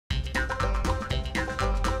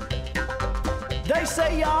They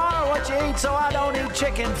say you are what you eat, so I don't eat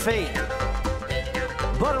chicken feet.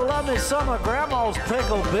 But I love me some of Grandma's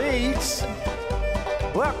pickled beets.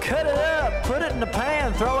 Well, cut it up, put it in the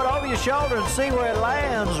pan, throw it over your shoulder and see where it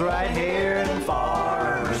lands right here in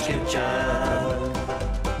Farmer's Kitchen.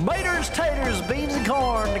 Maters, taters, beans and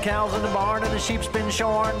corn, the cows in the barn and the sheep's been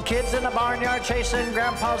shorn, kids in the barnyard chasing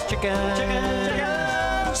Grandpa's chicken.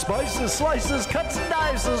 Spices, slices, cuts and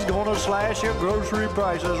dices, gonna slash your grocery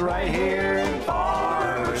prices right here in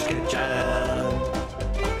Farmer's Kitchen.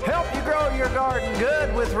 Help you grow your garden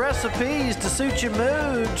good with recipes to suit your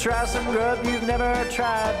mood. Try some grub you've never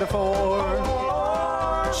tried before.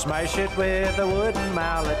 Smash it with a wooden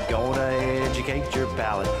mallet. Gonna educate your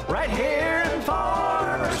palate right here in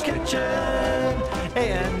Farmer's Kitchen.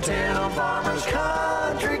 In Tim Farmer's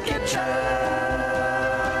Country Kitchen.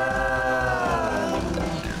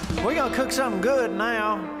 We're gonna cook something good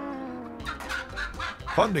now.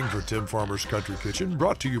 Funding for Tim Farmer's Country Kitchen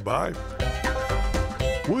brought to you by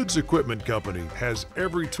Woods Equipment Company has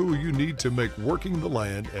every tool you need to make working the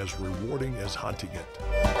land as rewarding as hunting it.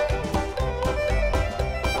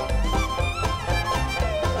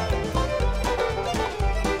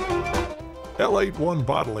 L81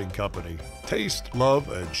 Bottling Company. Taste,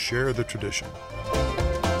 love, and share the tradition.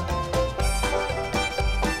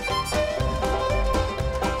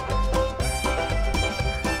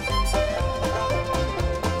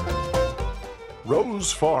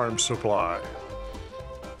 Rose Farm Supply.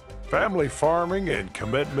 Family farming and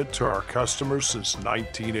commitment to our customers since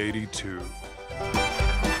 1982.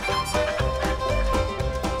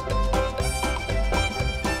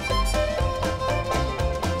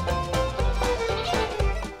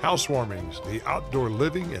 Housewarmings, the outdoor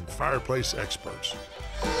living and fireplace experts.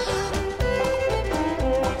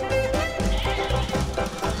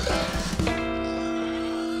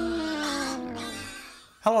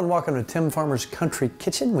 Hello and welcome to Tim Farmer's Country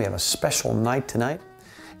Kitchen. We have a special night tonight.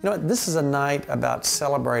 You know what, this is a night about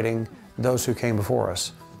celebrating those who came before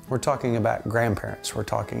us. We're talking about grandparents. We're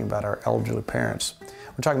talking about our elderly parents.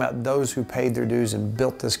 We're talking about those who paid their dues and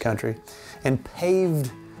built this country and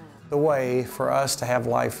paved the way for us to have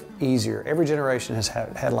life easier. Every generation has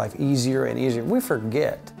had life easier and easier. We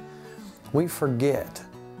forget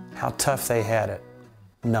how tough they had it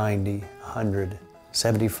 90, 100,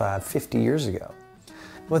 75, 50 years ago.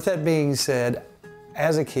 With that being said,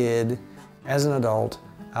 as a kid, as an adult,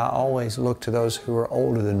 I always look to those who are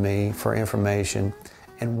older than me for information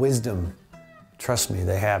and wisdom. Trust me,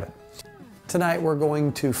 they have it. Tonight we're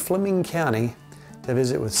going to Fleming County to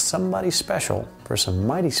visit with somebody special for some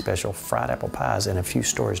mighty special fried apple pies and a few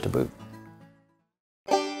stories to boot.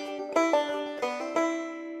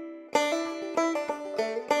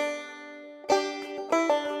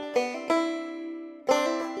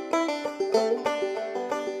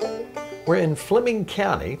 We're in Fleming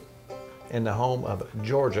County in the home of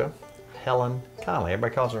Georgia, Helen Conley.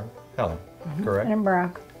 Everybody calls her Helen, correct? And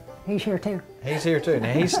Brock. He's here too. He's here too.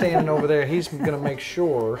 Now he's standing over there. He's going to make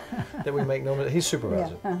sure that we make no mistake. He's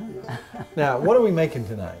supervisor. Yeah. Now, what are we making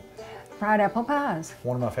tonight? Fried apple pies.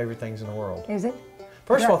 One of my favorite things in the world. Is it?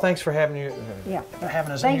 First of all, thanks for having us in your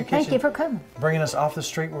kitchen. Thank you for coming. Bringing us off the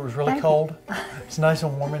street where it was really cold. It's nice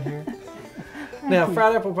and warm in here. Now,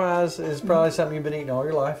 fried apple pies is probably something you've been eating all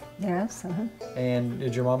your life. Yes. And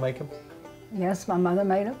did your mom make them? Yes, my mother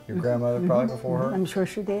made them. Your grandmother probably before her? I'm sure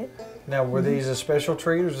she did. Now, were these a special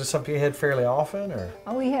treat, or is this something you had fairly often, or?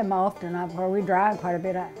 Oh, we have them often. We dried quite a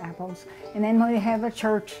bit of apples. And then when we have a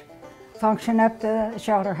church function up the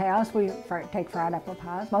shelter house, we take fried apple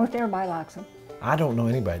pies. Most everybody likes them. I don't know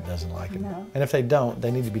anybody that doesn't like them. No. And if they don't,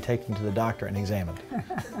 they need to be taken to the doctor and examined.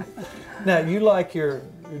 Now, you like your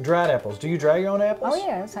dried apples. Do you dry your own apples? Oh,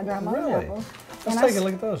 yes, I dry my own apples. Let's take a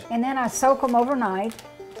look at those. And then I soak them overnight.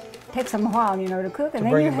 Takes them a while, you know, to cook. And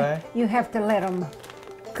then you have to let them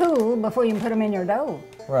cool before you can put them in your dough.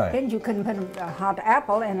 Right. Then you couldn't put a hot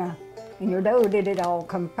apple in your dough. Did it all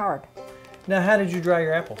come apart? Now, how did you dry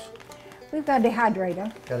your apples? We've got a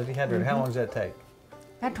dehydrator. Got a dehydrator. How long does that take?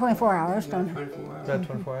 About 24 hours, don't it? About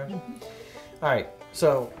 24 hours. All right.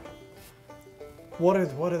 So, what are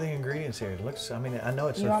the ingredients here? It looks. I mean, I know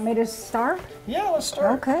it's. You want me to start? Yeah, let's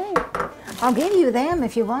start. Okay. I'll give you them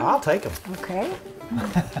if you want. I'll take them. Okay.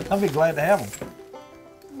 I'll be glad to have them.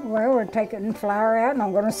 Well, we're taking flour out, and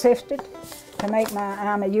I'm going to sift it to make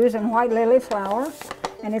I'm using white lily flour,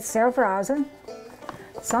 and it's self-rising.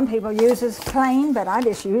 Some people use it plain, but I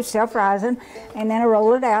just use self-rising, and then I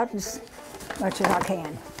roll it out as much as I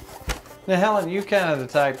can. Now, Helen, you're kind of the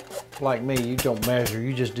type like me. You don't measure.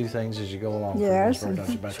 You just do things as you go along. Yes,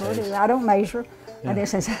 sure do. I don't measure. Yeah.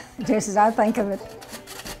 Just as I think of it.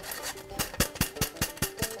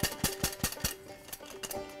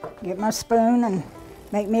 get my spoon and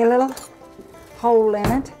make me a little hole in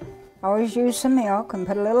it. I always use some milk and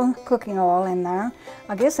put a little cooking oil in there.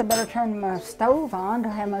 I guess I better turn my stove on to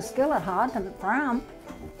have my skillet hot and fry them.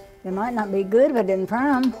 They might not be good if I didn't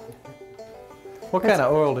fry them. What kind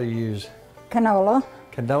of oil do you use? Canola.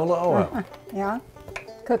 Canola oil? Yeah,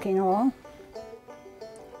 cooking oil.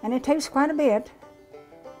 And it takes quite a bit.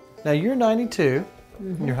 Now you're 92,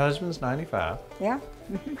 and your husband's 95. Yeah.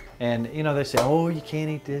 And you know, they say, oh, you can't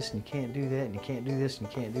eat this, and you can't do that, and you can't do this, and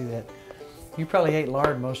you can't do that. You probably ate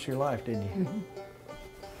lard most of your life, didn't you?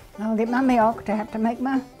 I'll get my milk to have to make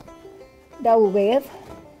my dough with.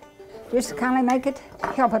 Just to kind of make it,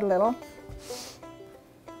 help it a little.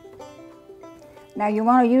 Now you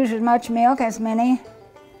want to use as much milk as many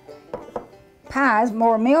pies.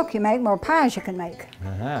 More milk you make, more pies you can make.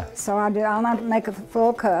 So I'll not make a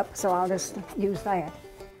full cup, so I'll just use that.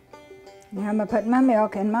 Now I'm putting my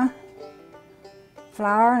milk in my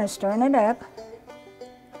flour and stirring it up.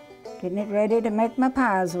 Getting it ready to make my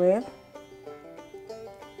pies with.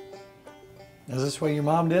 Is this the way your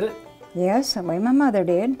mom did it? Yes, the way my mother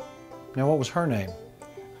did. Now what was her name?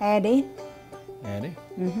 Addie. Addie?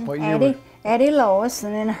 What year? Addie Lois,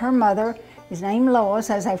 and then her mother is named Lois,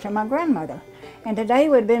 as after my grandmother. And today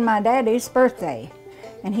would have been my daddy's birthday,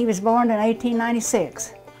 and he was born in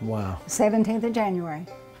 1896. Wow. 17th of January.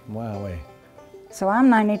 Wowee. So I'm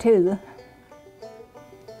 92.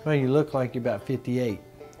 Well, you look like you're about 58.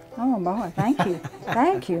 Oh boy, thank you.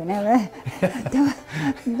 Thank you. Now,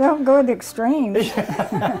 don't go to the extremes.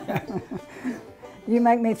 You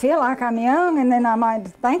make me feel like I'm young, and then I might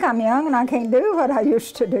think I'm young and I can't do what I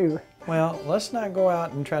used to do. Well, let's not go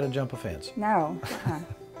out and try to jump a fence. No.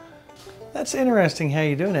 That's interesting how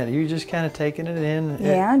you're doing that. You're just kind of taking it in.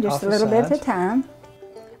 Yeah, just a little bit at a time.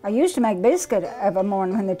 I used to make biscuit of a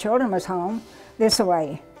morning when the children was home, this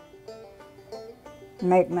way.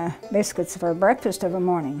 Make my biscuits for breakfast of a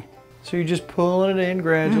morning. So you're just pulling it in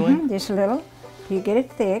gradually? Just a little. You get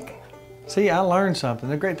it thick. See, I learned something.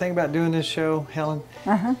 The great thing about doing this show, Helen,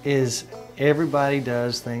 is everybody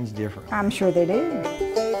does things differently. I'm sure they do.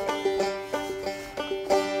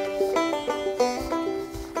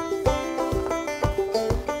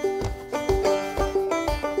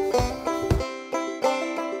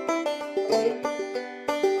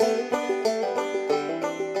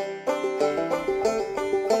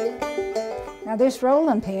 Now this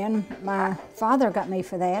rolling pin, my father got me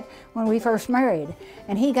for that when we first married,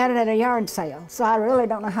 and he got it at a yard sale, so I really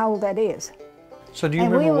don't know how old that is. So do you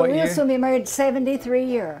remember what year? We'll soon be married 73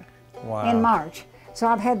 years in March, so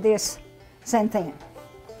I've had this since then.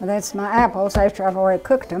 Well, that's my apples after I've already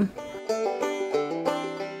cooked them.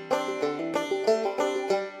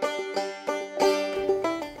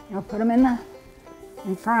 I'll put them in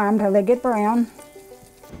and fry them till they get brown.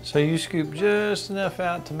 So you scoop just enough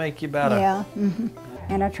out to make you about Yeah,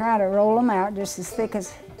 and I try to roll them out just as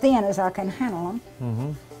thin as I can handle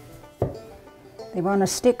them. They want to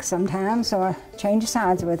stick sometimes, so I change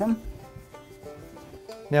sides with them.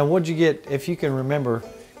 Now, what'd you get, if you can remember?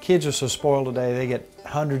 Kids are so spoiled today, they get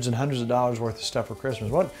hundreds and hundreds of dollars worth of stuff for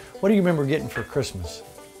Christmas. What do you remember getting for Christmas?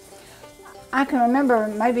 I can remember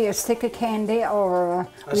maybe a stick of candy or...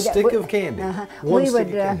 A stick of candy? We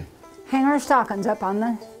would hang our stockings up on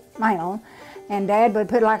the mantle, and Dad would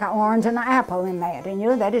put like an orange and an apple in that, and you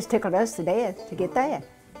know, that just tickled us to death to get that.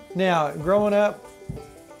 Now, growing up,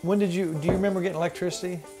 do you remember getting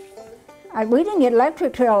electricity? We didn't get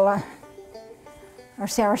electric till,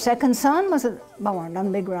 our second son was born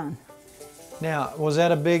on Big Run. Now, was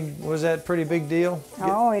that a pretty big deal?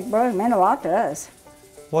 Oh, it meant a lot to us.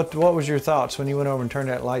 What was your thoughts when you went over and turned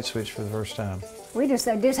that light switch for the first time? We just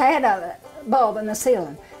had a bulb in the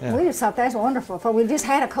ceiling. Yeah. We just thought that's wonderful, for we just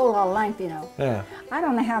had a coal oil lamp, you know. Yeah. I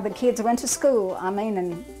don't know how the kids went to school,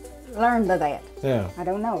 and learned by that. Yeah. I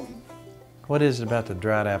don't know. What is it about the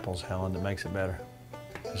dried apples, Helen, that makes it better?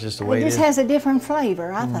 It's just the way it is? It just has a different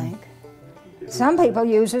flavor, I think. Some people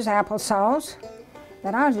uses applesauce,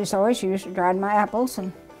 but I just always dried my apples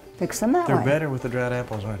and fix them that way. They're better with the dried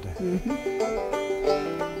apples, aren't they?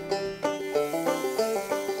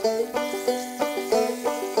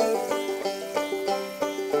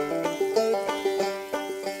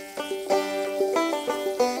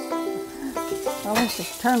 Well, let's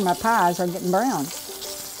just turn my pies, they're getting brown.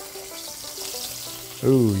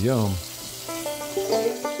 Ooh, yum.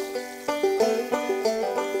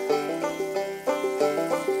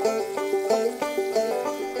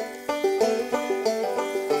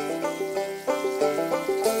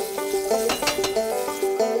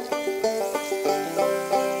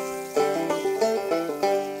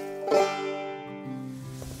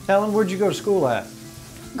 Helen, where'd you go to school at?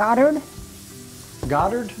 Goddard.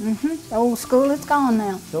 Goddard? The old school is gone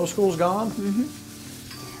now. The old school's gone?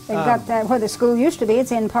 They've got that where the school used to be.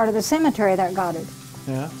 It's in part of the cemetery, that Goddard.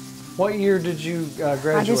 Yeah. What year did you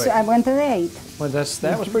graduate? I went to the 8th. Well,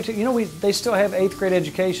 that was pretty. You know, they still have 8th grade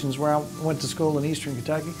educations where I went to school in Eastern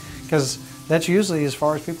Kentucky, because that's usually as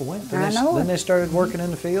far as people went. Then they started working in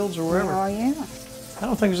the fields or wherever. Oh yeah. I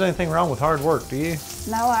don't think there's anything wrong with hard work, do you?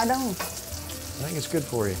 No, I don't. I think it's good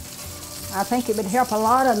for you. I think it would help a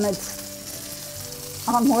lot of them that's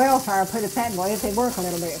on welfare, put it that way, if they work a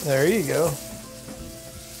little bit. There you go.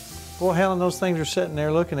 Well, Helen, those things are sitting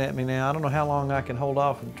there looking at me now. I don't know how long I can hold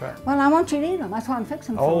off and try. Well, I want you to eat them. That's why I'm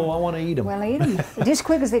fixing them Oh, for. I want to eat them. Well, eat them. Just as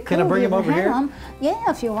quick as they could. Can I bring them over here? Yeah,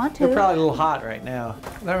 if you want to. They're probably a little hot right now.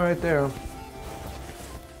 They're right there.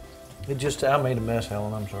 I made a mess,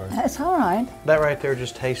 Helen, I'm sorry. That's all right. That right there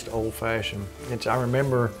just tastes old-fashioned. I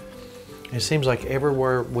remember, it seems like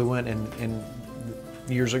everywhere we went in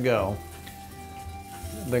years ago,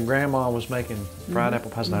 the grandma was making fried apple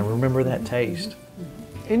pies, and I remember that taste.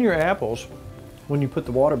 In your apples, when you put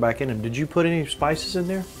the water back in them, did you put any spices in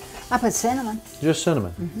there? I put cinnamon. Just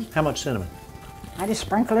cinnamon. How much cinnamon? I just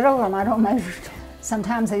sprinkle it over them. I don't measure it.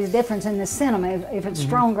 Sometimes there's a difference in the cinnamon. If it's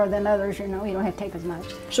stronger than others, you know, you don't have to take as much.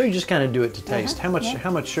 So you just kind of do it to taste. How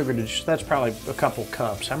much sugar did you? That's probably a couple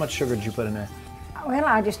cups. How much sugar did you put in there? Well,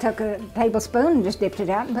 I just took a tablespoon and just dipped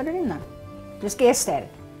it out and put it in there. Just guessed at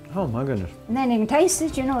it. Oh my goodness. And then you can taste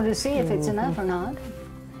it, you know, to see if it's enough or not.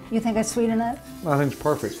 You think that's sweet enough? I think it's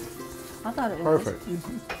perfect. I thought it was. Perfect.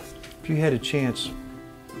 If you had a chance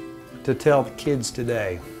to tell the kids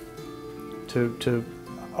today, to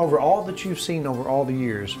over all that you've seen over all the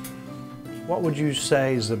years, what would you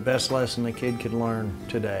say is the best lesson a kid could learn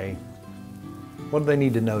today? What do they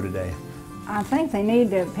need to know today? I think they need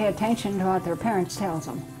to pay attention to what their parents tells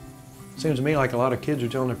them. Seems to me like a lot of kids are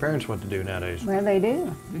telling their parents what to do nowadays. Well, they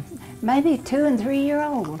do. Maybe 2- and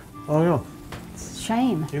 3-year-old. Oh yeah. It's a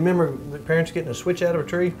shame. You remember the parents getting a switch out of a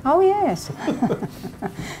tree? Oh, yes.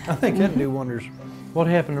 I think that'd do wonders. What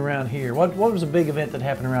happened around here? What was a big event that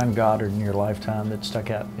happened around Goddard in your lifetime that stuck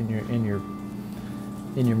out in your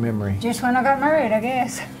memory? Just when I got married, I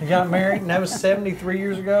guess. You got married, and that was 73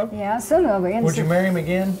 years ago? Yeah, soon will be. Would you marry him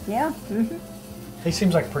again? Yeah. He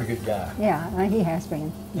seems like a pretty good guy. Yeah, he has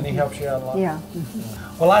been. And he helps you out a lot? Yeah.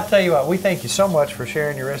 Well, I tell you what, we thank you so much for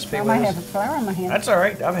sharing your recipe I with might us. have a flower on my hand. That's all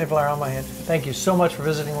right. I've had flour on my hand. Thank you so much for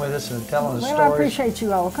visiting with us and telling us Well, stories. I appreciate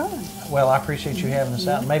you all coming. Well, I appreciate you having us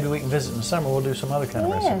out. Maybe we can visit in the summer. We'll do some other kind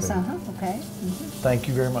of Yes, recipe. okay. Thank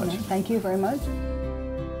you very much. Thank you very much.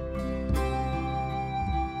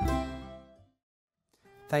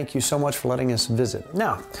 Thank you so much for letting us visit.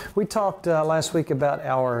 Now, we talked last week about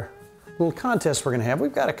our little contest we're going to have.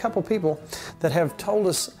 We've got a couple people that have told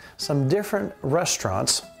us some different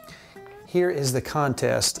restaurants. Here is the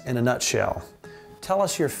contest in a nutshell. Tell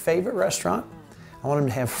us your favorite restaurant. I want them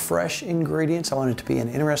to have fresh ingredients. I want it to be an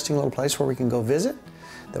interesting little place where we can go visit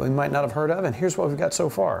that we might not have heard of. And here's what we've got so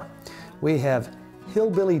far. We have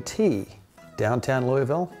Hillbilly Tea, downtown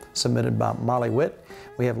Louisville, submitted by Molly Witt.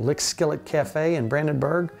 We have Lick Skillet Cafe in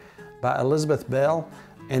Brandenburg by Elizabeth Bell.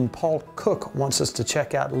 And Paul Cook wants us to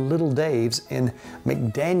check out Little Dave's in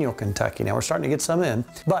McDaniel, Kentucky. Now we're starting to get some in,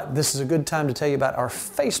 but this is a good time to tell you about our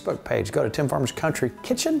Facebook page. Go to Tim Farmer's Country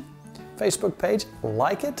Kitchen Facebook page,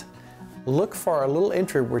 like it, look for our little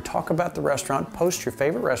entry where we talk about the restaurant, post your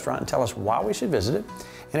favorite restaurant and tell us why we should visit it.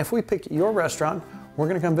 And if we pick your restaurant, we're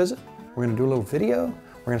gonna come visit, we're gonna do a little video,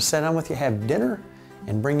 we're gonna sit down with you, have dinner,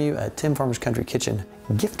 and bring you a Tim Farmer's Country Kitchen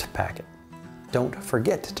gift packet. Don't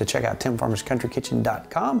forget to check out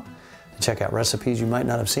timfarmerscountrykitchen.com to check out recipes you might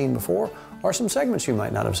not have seen before or some segments you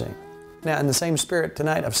might not have seen. Now, in the same spirit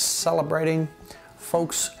tonight of celebrating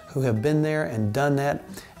folks who have been there and done that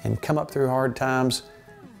and come up through hard times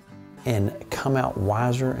and come out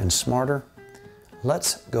wiser and smarter,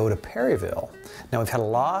 let's go to Perryville. Now, we've had a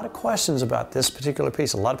lot of questions about this particular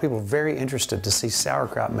piece. A lot of people are very interested to see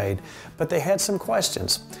sauerkraut made, but they had some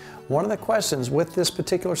questions. One of the questions with this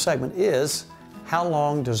particular segment is, how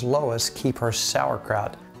long does Lois keep her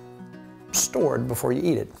sauerkraut stored before you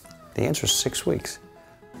eat it? The answer is 6 weeks.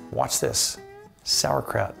 Watch this,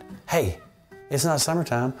 sauerkraut. Hey, it's not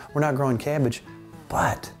summertime, we're not growing cabbage,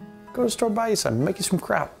 but go to the store, buy you some, make you some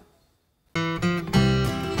kraut.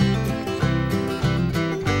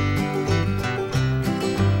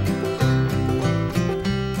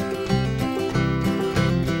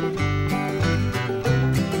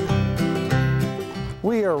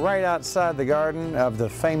 We are right outside the garden of the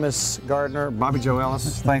famous gardener, Bobby Joe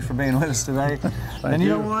Ellis. Thanks for being with us today. And you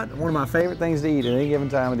know what? One of my favorite things to eat at any given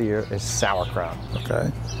time of the year is sauerkraut.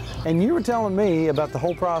 Okay. And you were telling me about the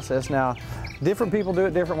whole process. Now, Different people do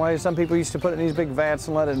it different ways. Some people used to put it in these big vats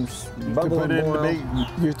and let it bubble and boil.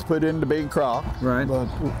 Used to put it in the big crock, right? But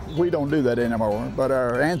we don't do that anymore. But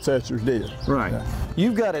our ancestors did. Right. Yeah.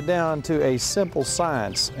 You've got it down to a simple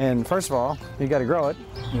science. And first of all, you got to grow it.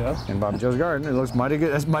 Yeah. In Bobby Joe's garden, it looks mighty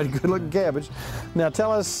good. That's mighty good looking cabbage. Now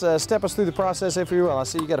tell us, step us through the process, if you will. I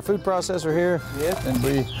see you got a food processor here. Yes. And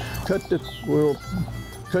we'll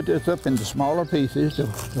cut this up into smaller pieces to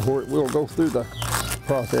where it will go through the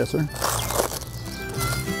processor.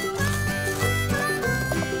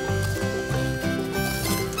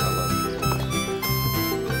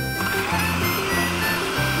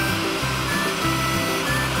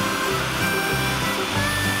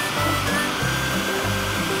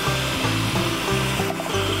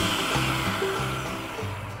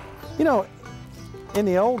 You know, in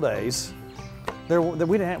the old days, we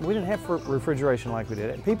didn't have refrigeration like we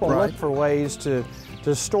did. People looked for ways to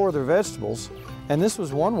store their vegetables, and this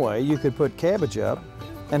was one way you could put cabbage up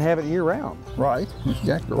and have it year-round. Right,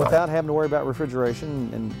 exactly right. Without having to worry about refrigeration.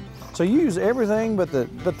 And so you use everything but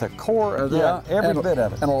the core of that, every bit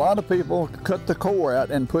of it. And a lot of people cut the core out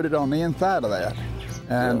and put it on the inside of that.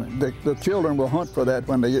 And the children will hunt for that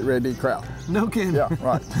when they get ready to eat kraut. No kidding. Yeah,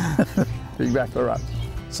 right. Exactly right.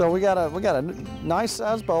 So we got a nice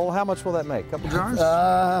sized bowl. How much will that make? Couple jars?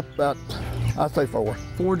 About, I'd say 4.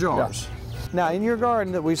 4 jars. Yeah. Now in your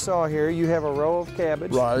garden that we saw here, you have a row of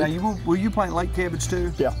cabbage. Right. Now will you plant late cabbage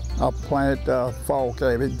too? Yeah, I'll plant fall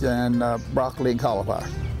cabbage and broccoli and cauliflower.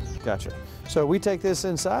 Gotcha. So we take this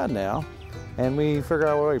inside now, and we figure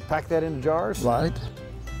out a way to pack that into jars. Right.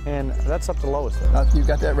 And that's up to Lois though. You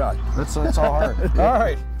got that right. That's all her. All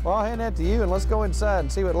right. Well, I'll hand that to you, and let's go inside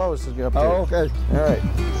and see what Lois is up to. Oh, okay. All right.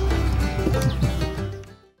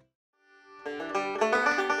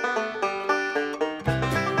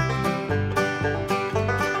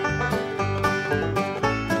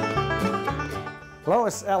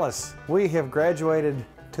 Lois Ellis, we have graduated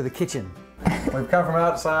to the kitchen. We've come from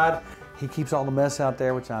outside. He keeps all the mess out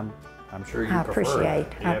there, which I'm sure you prefer.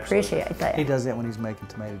 I appreciate that. He does that when he's making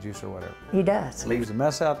tomato juice or whatever. He does. Leaves a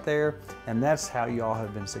mess out there, and that's how you all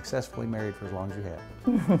have been successfully married for as long as you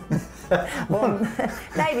have. Well,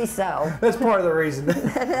 maybe so. That's part of the reason.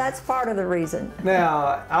 That's part of the reason.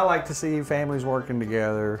 Now, I like to see families working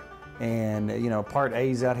together, and you know, part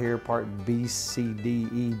A's out here, part B, C, D,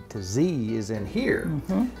 E to Z is in here.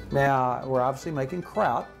 Now, we're obviously making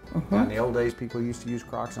kraut. Now, in the old days, people used to use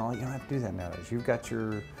crocks and all. You don't have to do that nowadays. You've got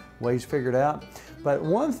your ways figured out. But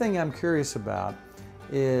one thing I'm curious about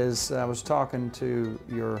is I was talking to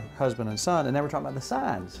your husband and son, and they were talking about the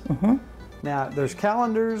signs. Now, there's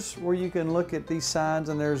calendars where you can look at these signs,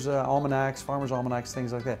 and there's almanacs, farmers' almanacs,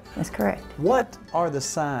 things like that. That's correct. What are the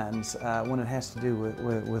signs when it has to do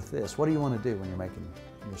with this? What do you want to do when you're making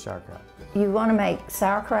your sauerkraut? You want to make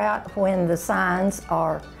sauerkraut when the signs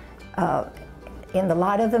are in the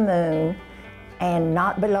light of the moon and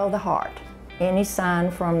not below the heart. Any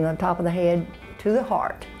sign from the top of the head to the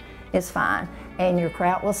heart is fine. And your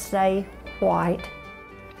kraut will stay white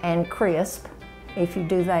and crisp if you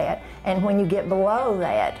do that. And when you get below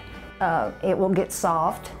that, it will get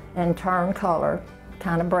soft and turn color,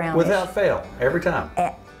 kind of brownish. Without fail, every time?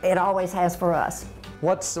 It always has for us.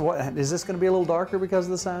 Is this going to be a little darker because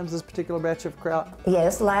of the signs, this particular batch of kraut?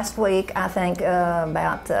 Yes, last week, I think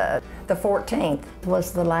about the 14th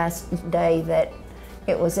was the last day that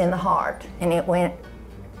it was in the heart, and it went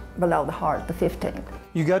below the heart the 15th.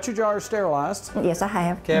 You got your jars sterilized. Yes, I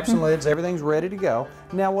have. Caps and lids, everything's ready to go.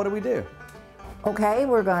 Now what do we do? Okay,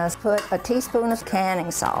 we're going to put a teaspoon of canning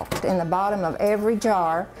salt in the bottom of every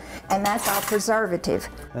jar, and that's our preservative.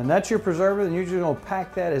 And that's your preservative, and you're just going to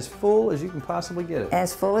pack that as full as you can possibly get it.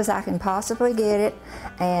 As full as I can possibly get it.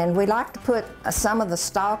 And we like to put some of the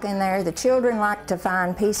stalk in there. The children like to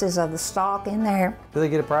find pieces of the stalk in there. Do they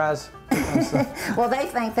get a prize? Well, they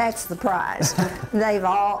think that's the prize.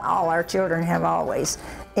 All our children have always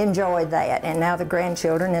enjoyed that, and now the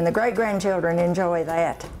grandchildren and the great-grandchildren enjoy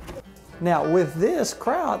that. Now, with this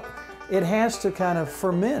kraut, it has to kind of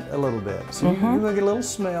ferment a little bit. So you're going to get a little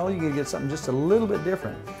smell, you're going to get something just a little bit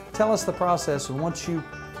different. Tell us the process, and once you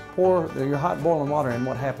pour your hot boiling water in,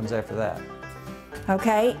 what happens after that?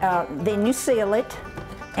 Okay, then you seal it,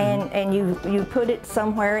 and you put it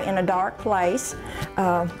somewhere in a dark place.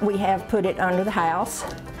 We have put it under the house,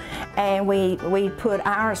 and we put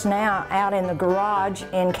ours now out in the garage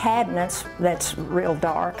in cabinets that's real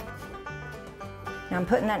dark. Now I'm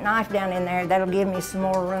putting that knife down in there. That'll give me some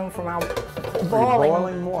more room for my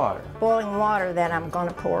boiling water. Boiling water that I'm going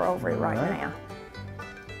to pour over it right now.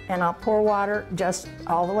 And I'll pour water just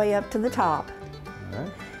all the way up to the top. All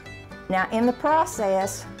right. Now in the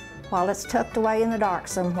process, while it's tucked away in the dark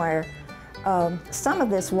somewhere, some of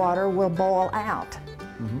this water will boil out.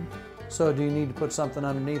 So do you need to put something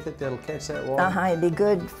underneath it that'll catch that water? It'd be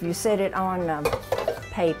good if you set it on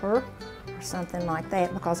paper or something like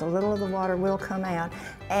that, because a little of the water will come out.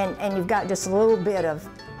 And you've got just a little bit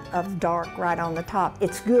of dark right on the top.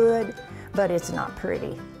 It's good, but it's not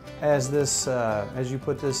pretty. As you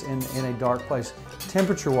put this in a dark place,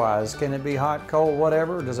 temperature-wise, can it be hot, cold,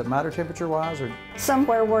 whatever? Does it matter temperature-wise? Or?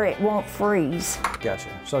 Somewhere where it won't freeze. Gotcha.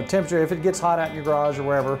 So temperature, if it gets hot out in your garage or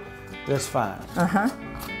wherever, that's fine.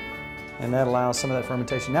 And that allows some of that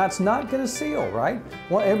fermentation. Now, it's not going to seal, right?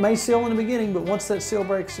 Well, it may seal in the beginning, but once that seal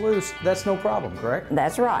breaks loose, that's no problem, correct?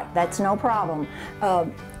 That's right. That's no problem.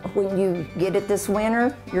 When you get it this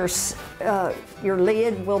winter, your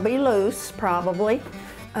lid will be loose, probably.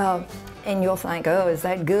 And you'll think, oh, is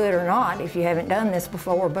that good or not, if you haven't done this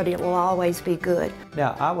before, but it will always be good.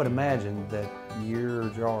 Now, I would imagine that your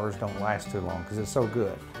jars don't last too long because it's so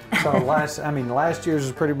good. So last year's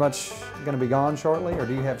is pretty much going to be gone shortly, or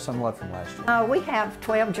do you have some left from last year? We have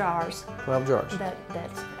 12 jars. 12 jars.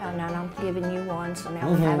 And I'm giving you one, so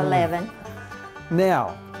now we have 11.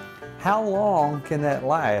 Now, how long can that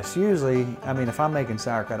last? Usually, if I'm making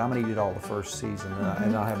sauerkraut, I'm going to eat it all the first season,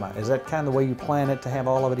 and I'll have is that kind of the way you plan it, to have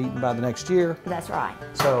all of it eaten by the next year? That's right.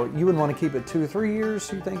 So you wouldn't want to keep it 2 or 3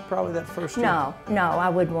 years, you think, probably that first year? No, I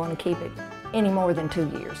wouldn't want to keep it any more than 2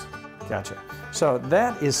 years. Gotcha. So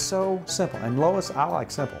that is so simple. And Lois, I like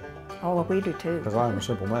simple. Oh, well, we do too. Because I'm a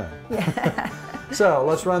simple man. Yeah. So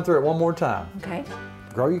let's run through it one more time. Okay.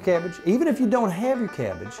 Grow your cabbage. Even if you don't have your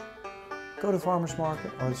cabbage, go to the farmer's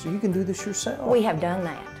market, or so you can do this yourself. We have done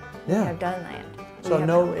that. Yeah. We have done that. So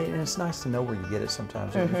and it's nice to know where you get it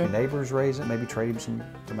sometimes. If your neighbors raise it, maybe trade them some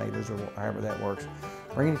tomatoes or however that works.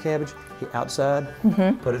 Bring in your cabbage outside,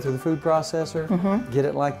 put it through the food processor, get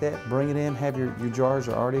it like that, bring it in, have your jars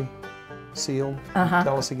are already sealed.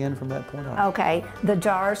 Tell us again from that point on. Okay, the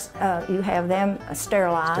jars, you have them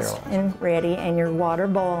sterilized and ready, and your water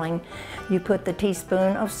boiling. You put the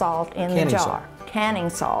teaspoon of salt in the jar. Canning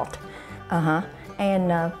salt.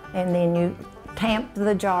 And then you tamp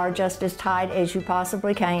the jar just as tight as you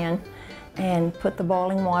possibly can, and put the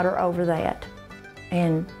boiling water over that,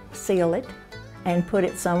 and seal it, and put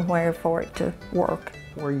it somewhere for it to work.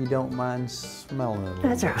 Where you don't mind smelling it a little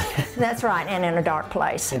That's right. That's right, and in a dark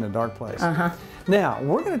place. In a dark place. Now,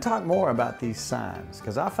 we're going to talk more about these signs,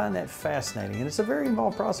 because I find that fascinating, and it's a very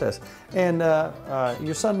involved process. And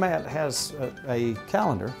your son Matt has a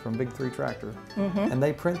calendar from Big 3 Tractor, and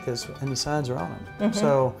they print this, and the signs are on them.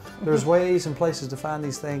 So there's ways and places to find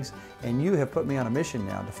these things, and you have put me on a mission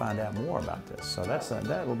now to find out more about this. So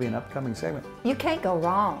that will be an upcoming segment. You can't go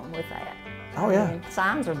wrong with that. Oh, yeah.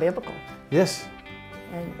 Signs are biblical. Yes.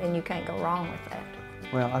 And you can't go wrong with that.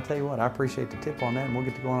 Well, I'll tell you what, I appreciate the tip on that, and we'll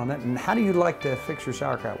get to going on that. And how do you like to fix your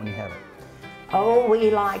sauerkraut when you have it? Oh,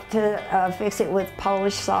 we like to fix it with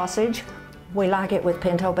Polish sausage. We like it with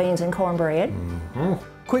pinto beans and cornbread.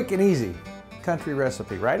 Quick and easy country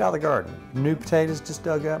recipe, right out of the garden. New potatoes just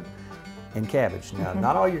dug up, and cabbage. Now,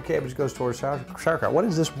 not all your cabbage goes towards sauerkraut. What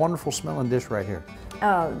is this wonderful smelling dish right here?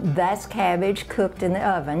 That's cabbage cooked in the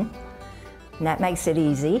oven. And that makes it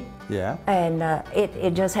easy. Yeah. And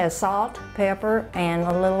it just has salt, pepper, and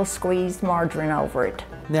a little squeezed margarine over it.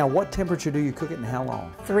 Now, what temperature do you cook it and how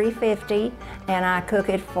long? 350, and I cook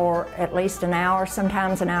it for at least an hour,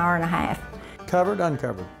 sometimes an hour and a half. Covered,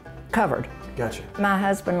 uncovered? Covered. Gotcha. My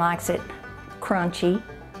husband likes it crunchy,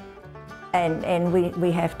 and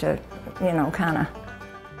we have to, kind of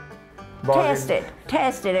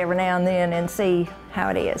test it every now and then and see how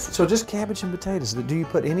it is. So just cabbage and potatoes. Do you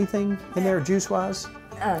put anything in there juice-wise?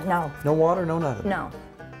 No. No water, no nothing? No.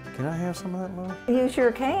 Can I have some of that, Lois? You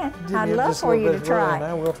sure can. I'd love for you to try.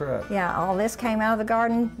 Now we'll try it. Yeah, all this came out of the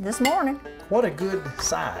garden this morning. What a good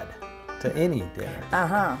side to any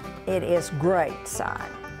dinner. It is great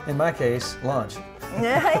side. In my case, lunch. In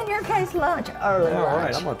your case, lunch. Early lunch. All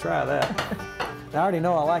right, I'm going to try that. I already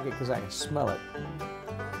know I like it because I can smell it.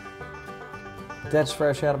 That's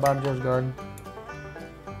fresh out of Bobby Joe's garden.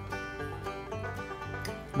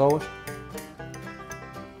 Lois?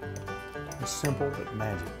 It's simple but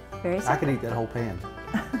magic. Very simple. I could eat that whole pan.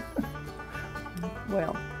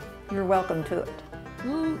 Well, you're welcome to it.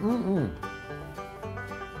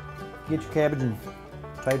 Get your cabbage and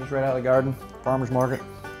potatoes right out of the garden, farmer's market.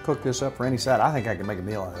 Cook this up for any side. I think I can make a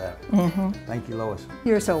meal out of that. Thank you, Lois.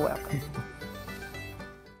 You're so welcome.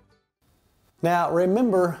 Now,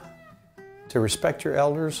 remember to respect your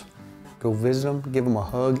elders. Go visit them, give them a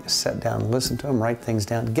hug, sit down, listen to them, write things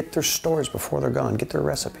down, get their stories before they're gone, get their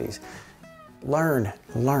recipes. Learn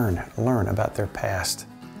about their past.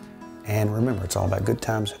 And remember, it's all about good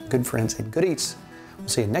times, good friends, and good eats.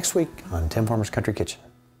 See you next week on Tim Farmer's Country Kitchen.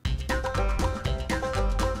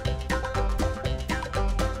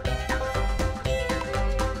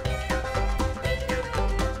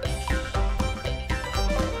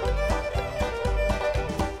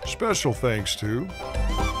 Special thanks to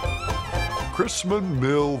Chrisman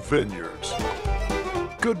Mill Vineyards,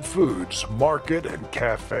 Good Foods Market and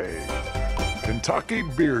Cafe, Kentucky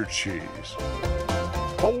Beer Cheese,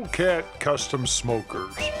 Polecat Custom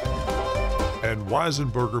Smokers, and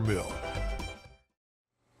Weisenberger Mill.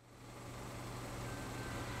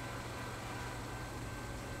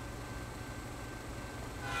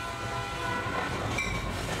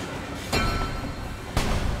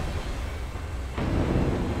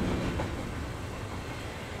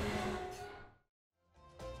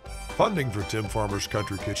 Funding for Tim Farmer's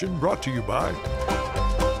Country Kitchen brought to you by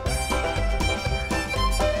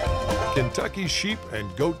Kentucky Sheep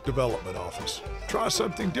and Goat Development Office. Try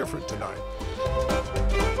something different tonight.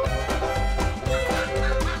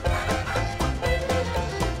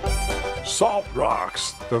 Salt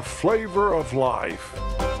Rocks, the flavor of life.